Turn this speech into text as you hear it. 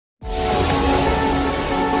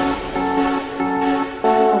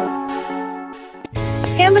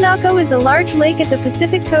Hamanako is a large lake at the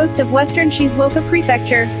Pacific coast of western Shizuoka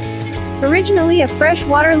Prefecture. Originally a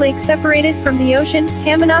freshwater lake separated from the ocean,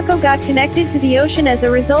 Hamanako got connected to the ocean as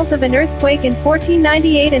a result of an earthquake in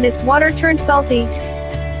 1498 and its water turned salty.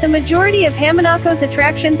 The majority of Hamanako's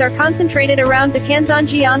attractions are concentrated around the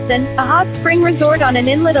Kanzanji Onsen, a hot spring resort on an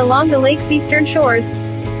inlet along the lake's eastern shores.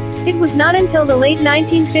 It was not until the late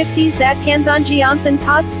 1950s that Kanzanji Onsen's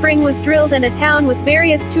hot spring was drilled and a town with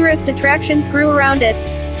various tourist attractions grew around it.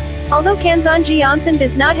 Although Kanzanji Onsen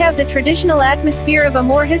does not have the traditional atmosphere of a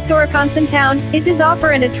more historic onsen town, it does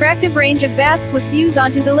offer an attractive range of baths with views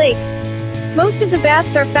onto the lake. Most of the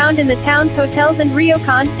baths are found in the town's hotels and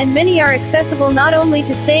ryokan, and many are accessible not only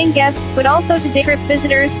to staying guests but also to day trip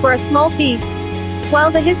visitors for a small fee. While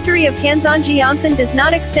the history of Kanzanji Onsen does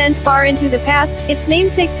not extend far into the past, its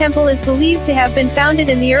namesake temple is believed to have been founded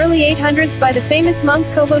in the early 800s by the famous monk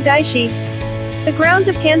Kobo Daishi. The grounds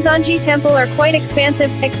of Kanzanji Temple are quite expansive,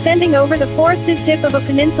 extending over the forested tip of a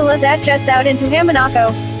peninsula that juts out into Hamanako.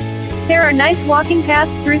 There are nice walking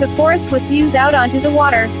paths through the forest with views out onto the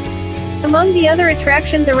water. Among the other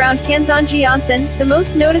attractions around Kanzanji Onsen, the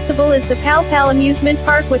most noticeable is the Pal Pal amusement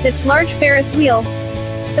park with its large Ferris wheel.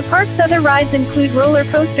 The park's other rides include roller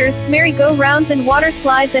coasters, merry-go-rounds and water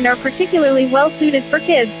slides and are particularly well suited for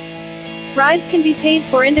kids. Rides can be paid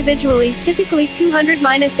for individually, typically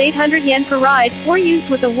 200-800 yen per ride, or used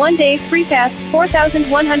with a one-day free pass,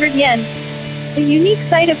 4,100 yen. The unique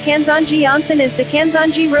site of Kanzanji Onsen is the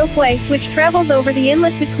Kanzanji Ropeway, which travels over the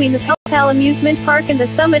inlet between the Pal Pal amusement park and the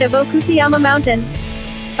summit of Okusayama Mountain.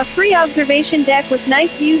 A free observation deck with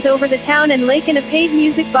nice views over the town and lake and a paid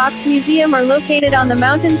music box museum are located on the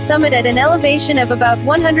mountain's summit at an elevation of about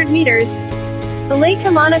 100 meters. The Lake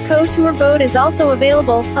Hamanako tour boat is also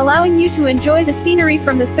available, allowing you to enjoy the scenery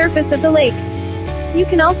from the surface of the lake. You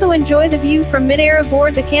can also enjoy the view from mid-air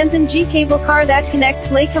aboard the Kanzanji cable car that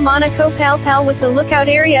connects Lake Hamanako Pal Pal with the lookout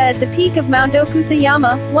area at the peak of Mount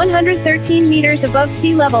Okusayama, 113 meters above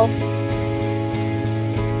sea level.